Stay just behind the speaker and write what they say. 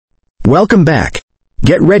Welcome back.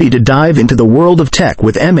 Get ready to dive into the world of tech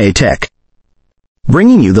with MA Tech,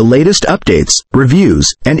 bringing you the latest updates,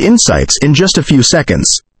 reviews, and insights in just a few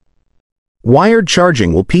seconds. Wired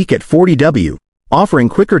charging will peak at 40 W, offering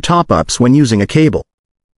quicker top-ups when using a cable.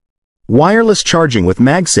 Wireless charging with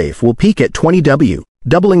MagSafe will peak at 20 W,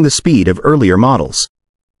 doubling the speed of earlier models.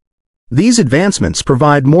 These advancements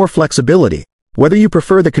provide more flexibility, whether you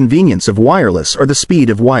prefer the convenience of wireless or the speed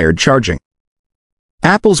of wired charging.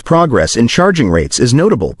 Apple's progress in charging rates is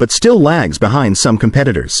notable but still lags behind some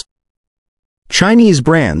competitors. Chinese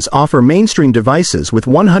brands offer mainstream devices with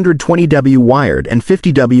 120 W wired and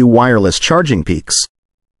 50 W wireless charging peaks.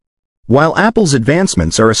 While Apple's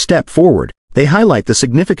advancements are a step forward, they highlight the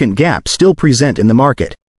significant gap still present in the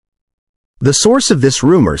market. The source of this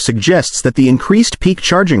rumor suggests that the increased peak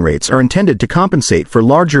charging rates are intended to compensate for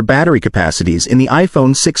larger battery capacities in the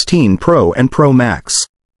iPhone 16 Pro and Pro Max.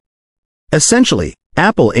 Essentially,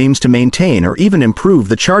 Apple aims to maintain or even improve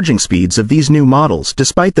the charging speeds of these new models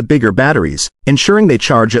despite the bigger batteries, ensuring they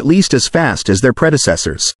charge at least as fast as their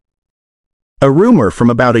predecessors. A rumor from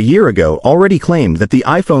about a year ago already claimed that the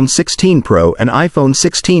iPhone 16 Pro and iPhone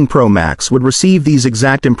 16 Pro Max would receive these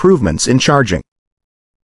exact improvements in charging.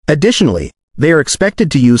 Additionally, they are expected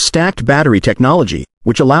to use stacked battery technology,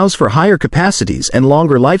 which allows for higher capacities and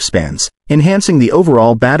longer lifespans, enhancing the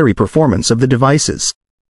overall battery performance of the devices.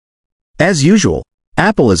 As usual,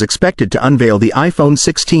 Apple is expected to unveil the iPhone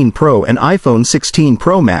 16 Pro and iPhone 16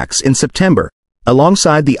 Pro Max in September,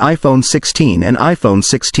 alongside the iPhone 16 and iPhone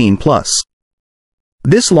 16 Plus.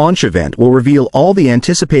 This launch event will reveal all the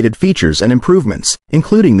anticipated features and improvements,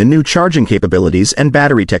 including the new charging capabilities and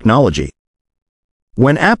battery technology.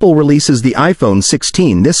 When Apple releases the iPhone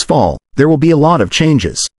 16 this fall, there will be a lot of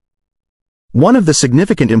changes. One of the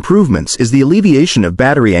significant improvements is the alleviation of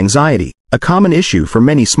battery anxiety, a common issue for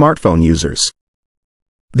many smartphone users.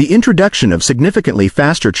 The introduction of significantly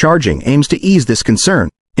faster charging aims to ease this concern,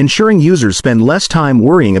 ensuring users spend less time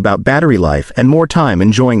worrying about battery life and more time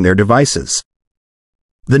enjoying their devices.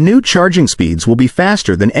 The new charging speeds will be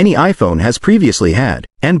faster than any iPhone has previously had,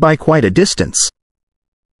 and by quite a distance.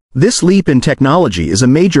 This leap in technology is a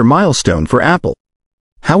major milestone for Apple.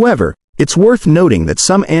 However, it's worth noting that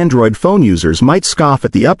some Android phone users might scoff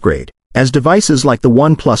at the upgrade, as devices like the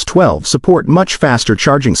OnePlus 12 support much faster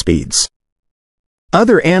charging speeds.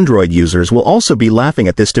 Other Android users will also be laughing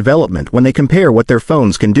at this development when they compare what their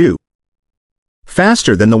phones can do.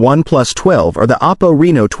 Faster than the OnePlus 12 are the Oppo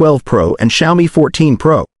Reno 12 Pro and Xiaomi 14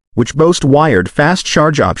 Pro, which boast wired fast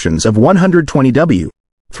charge options of 120 W,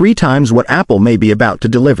 3 times what Apple may be about to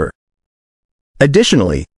deliver.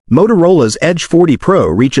 Additionally, Motorola's Edge 40 Pro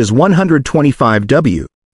reaches 125 W.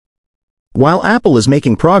 While Apple is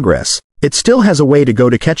making progress, it still has a way to go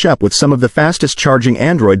to catch up with some of the fastest charging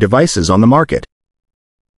Android devices on the market.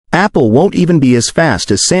 Apple won't even be as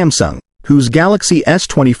fast as Samsung, whose Galaxy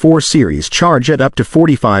S24 series charge at up to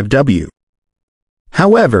 45 W.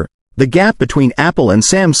 However, the gap between Apple and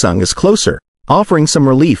Samsung is closer, offering some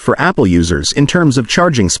relief for Apple users in terms of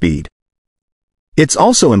charging speed. It's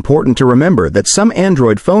also important to remember that some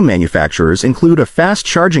Android phone manufacturers include a fast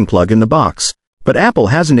charging plug in the box, but Apple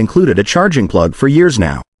hasn't included a charging plug for years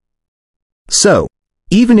now. So,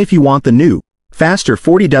 even if you want the new, faster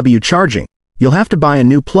 40 W charging, you'll have to buy a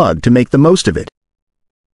new plug to make the most of it.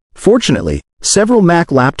 Fortunately, several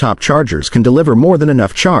Mac laptop chargers can deliver more than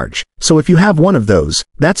enough charge, so if you have one of those,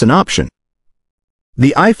 that's an option.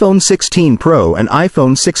 The iPhone 16 Pro and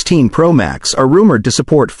iPhone 16 Pro Max are rumored to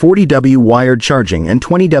support 40 W wired charging and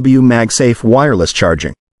 20 W MagSafe wireless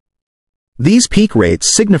charging. These peak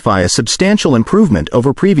rates signify a substantial improvement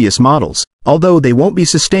over previous models, although they won't be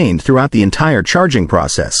sustained throughout the entire charging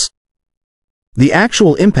process. The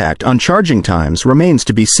actual impact on charging times remains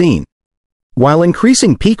to be seen. While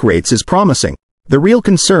increasing peak rates is promising, the real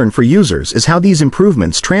concern for users is how these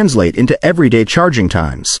improvements translate into everyday charging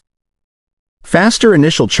times. Faster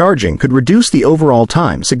initial charging could reduce the overall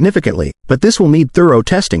time significantly, but this will need thorough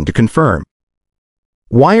testing to confirm.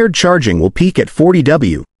 Wired charging will peak at 40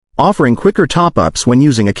 W, offering quicker top-ups when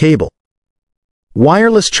using a cable.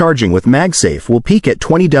 Wireless charging with MagSafe will peak at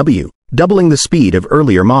 20 W, doubling the speed of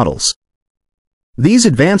earlier models. These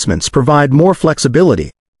advancements provide more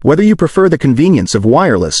flexibility, whether you prefer the convenience of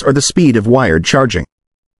wireless or the speed of wired charging.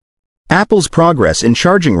 Apple's progress in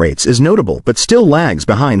charging rates is notable but still lags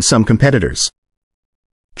behind some competitors.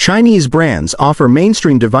 Chinese brands offer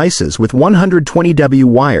mainstream devices with 120 W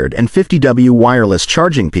wired and 50 W wireless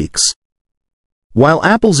charging peaks. While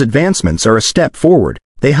Apple's advancements are a step forward,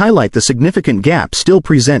 they highlight the significant gap still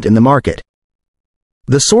present in the market.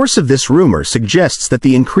 The source of this rumor suggests that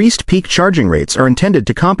the increased peak charging rates are intended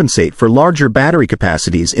to compensate for larger battery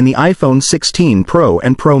capacities in the iPhone 16 Pro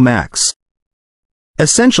and Pro Max.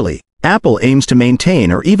 Essentially, Apple aims to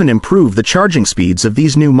maintain or even improve the charging speeds of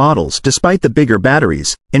these new models despite the bigger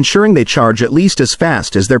batteries, ensuring they charge at least as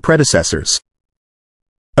fast as their predecessors.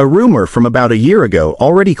 A rumor from about a year ago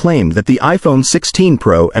already claimed that the iPhone 16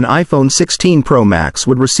 Pro and iPhone 16 Pro Max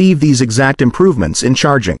would receive these exact improvements in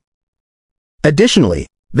charging. Additionally,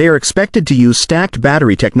 they are expected to use stacked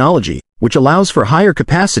battery technology, which allows for higher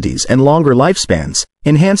capacities and longer lifespans,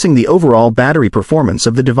 enhancing the overall battery performance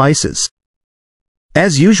of the devices.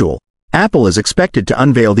 As usual, Apple is expected to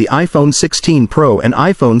unveil the iPhone 16 Pro and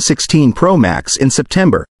iPhone 16 Pro Max in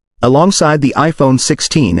September, alongside the iPhone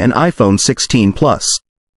 16 and iPhone 16 Plus.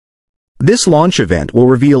 This launch event will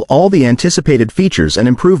reveal all the anticipated features and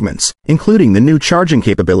improvements, including the new charging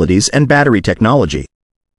capabilities and battery technology.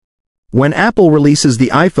 When Apple releases the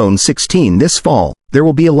iPhone 16 this fall, there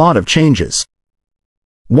will be a lot of changes.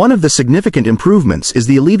 One of the significant improvements is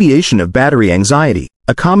the alleviation of battery anxiety,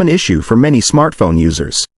 a common issue for many smartphone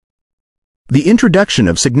users. The introduction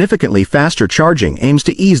of significantly faster charging aims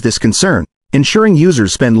to ease this concern, ensuring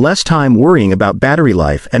users spend less time worrying about battery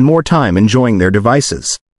life and more time enjoying their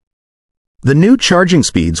devices. The new charging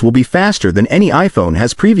speeds will be faster than any iPhone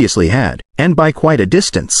has previously had, and by quite a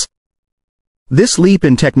distance. This leap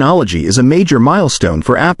in technology is a major milestone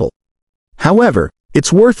for Apple. However,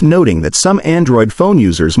 it's worth noting that some Android phone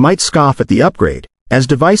users might scoff at the upgrade, as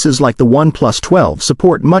devices like the OnePlus 12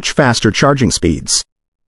 support much faster charging speeds.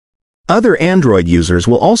 Other Android users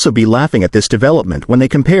will also be laughing at this development when they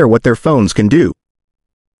compare what their phones can do.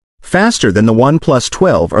 Faster than the OnePlus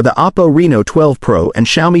 12 are the Oppo Reno 12 Pro and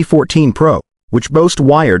Xiaomi 14 Pro, which boast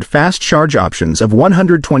wired fast charge options of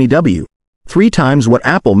 120W, 3 times what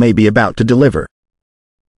Apple may be about to deliver.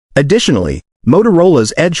 Additionally,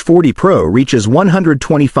 Motorola's Edge 40 Pro reaches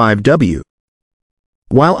 125W.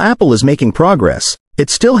 While Apple is making progress, it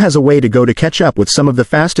still has a way to go to catch up with some of the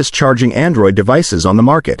fastest charging Android devices on the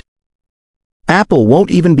market. Apple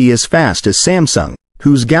won't even be as fast as Samsung,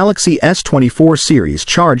 whose Galaxy S24 series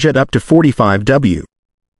charge at up to 45W.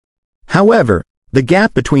 However, the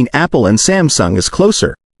gap between Apple and Samsung is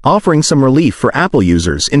closer, offering some relief for Apple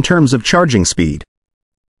users in terms of charging speed.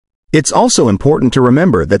 It's also important to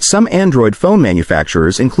remember that some Android phone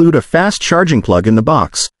manufacturers include a fast charging plug in the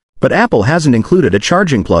box, but Apple hasn't included a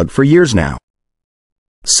charging plug for years now.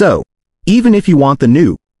 So, even if you want the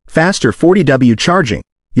new, faster 40W charging,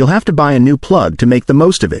 you'll have to buy a new plug to make the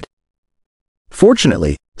most of it.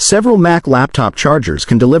 Fortunately, several Mac laptop chargers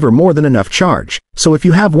can deliver more than enough charge, so if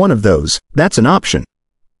you have one of those, that's an option.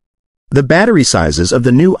 The battery sizes of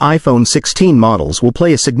the new iPhone 16 models will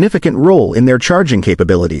play a significant role in their charging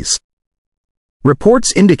capabilities.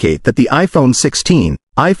 Reports indicate that the iPhone 16,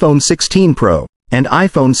 iPhone 16 Pro, and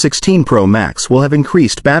iPhone 16 Pro Max will have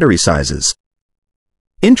increased battery sizes.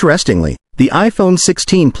 Interestingly, the iPhone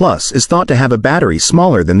 16 Plus is thought to have a battery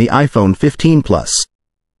smaller than the iPhone 15 Plus.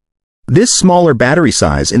 This smaller battery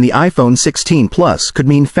size in the iPhone 16 Plus could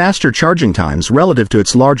mean faster charging times relative to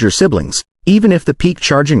its larger siblings, even if the peak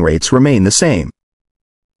charging rates remain the same.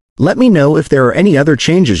 Let me know if there are any other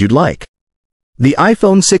changes you'd like. The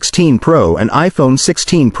iPhone 16 Pro and iPhone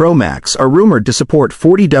 16 Pro Max are rumored to support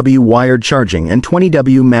 40W wired charging and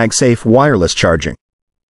 20W MagSafe wireless charging.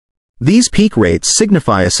 These peak rates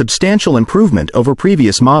signify a substantial improvement over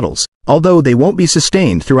previous models, although they won't be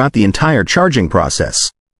sustained throughout the entire charging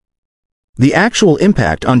process. The actual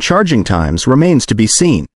impact on charging times remains to be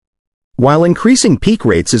seen. While increasing peak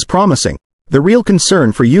rates is promising, the real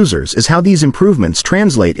concern for users is how these improvements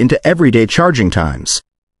translate into everyday charging times.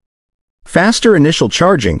 Faster initial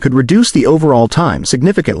charging could reduce the overall time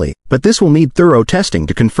significantly, but this will need thorough testing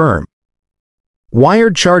to confirm.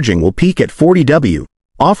 Wired charging will peak at 40W,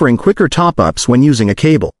 offering quicker top-ups when using a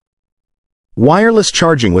cable. Wireless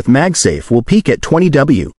charging with MagSafe will peak at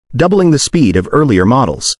 20W, doubling the speed of earlier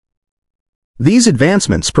models. These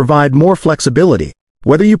advancements provide more flexibility,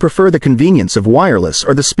 whether you prefer the convenience of wireless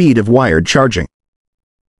or the speed of wired charging.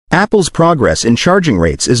 Apple's progress in charging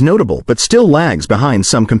rates is notable but still lags behind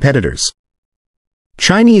some competitors.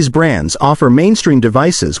 Chinese brands offer mainstream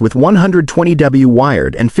devices with 120W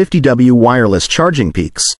wired and 50W wireless charging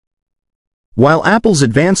peaks. While Apple's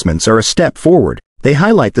advancements are a step forward, they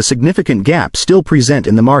highlight the significant gap still present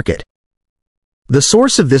in the market. The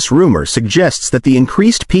source of this rumor suggests that the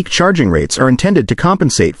increased peak charging rates are intended to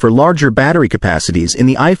compensate for larger battery capacities in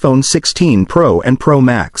the iPhone 16 Pro and Pro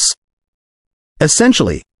Max.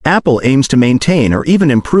 Essentially, Apple aims to maintain or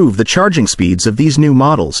even improve the charging speeds of these new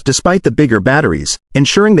models despite the bigger batteries,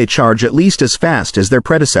 ensuring they charge at least as fast as their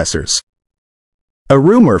predecessors. A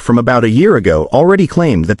rumor from about a year ago already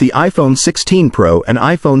claimed that the iPhone 16 Pro and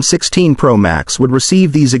iPhone 16 Pro Max would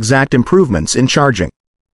receive these exact improvements in charging.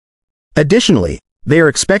 Additionally, they are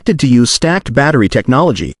expected to use stacked battery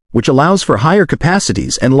technology, which allows for higher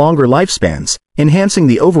capacities and longer lifespans, enhancing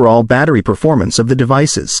the overall battery performance of the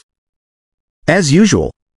devices. As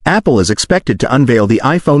usual, Apple is expected to unveil the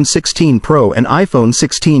iPhone 16 Pro and iPhone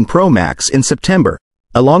 16 Pro Max in September,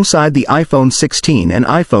 alongside the iPhone 16 and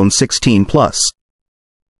iPhone 16 Plus.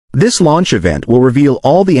 This launch event will reveal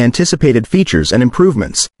all the anticipated features and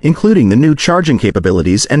improvements, including the new charging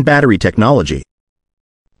capabilities and battery technology.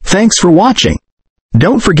 Thanks for watching.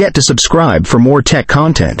 Don't forget to subscribe for more tech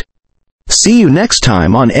content. See you next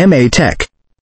time on MA Tech.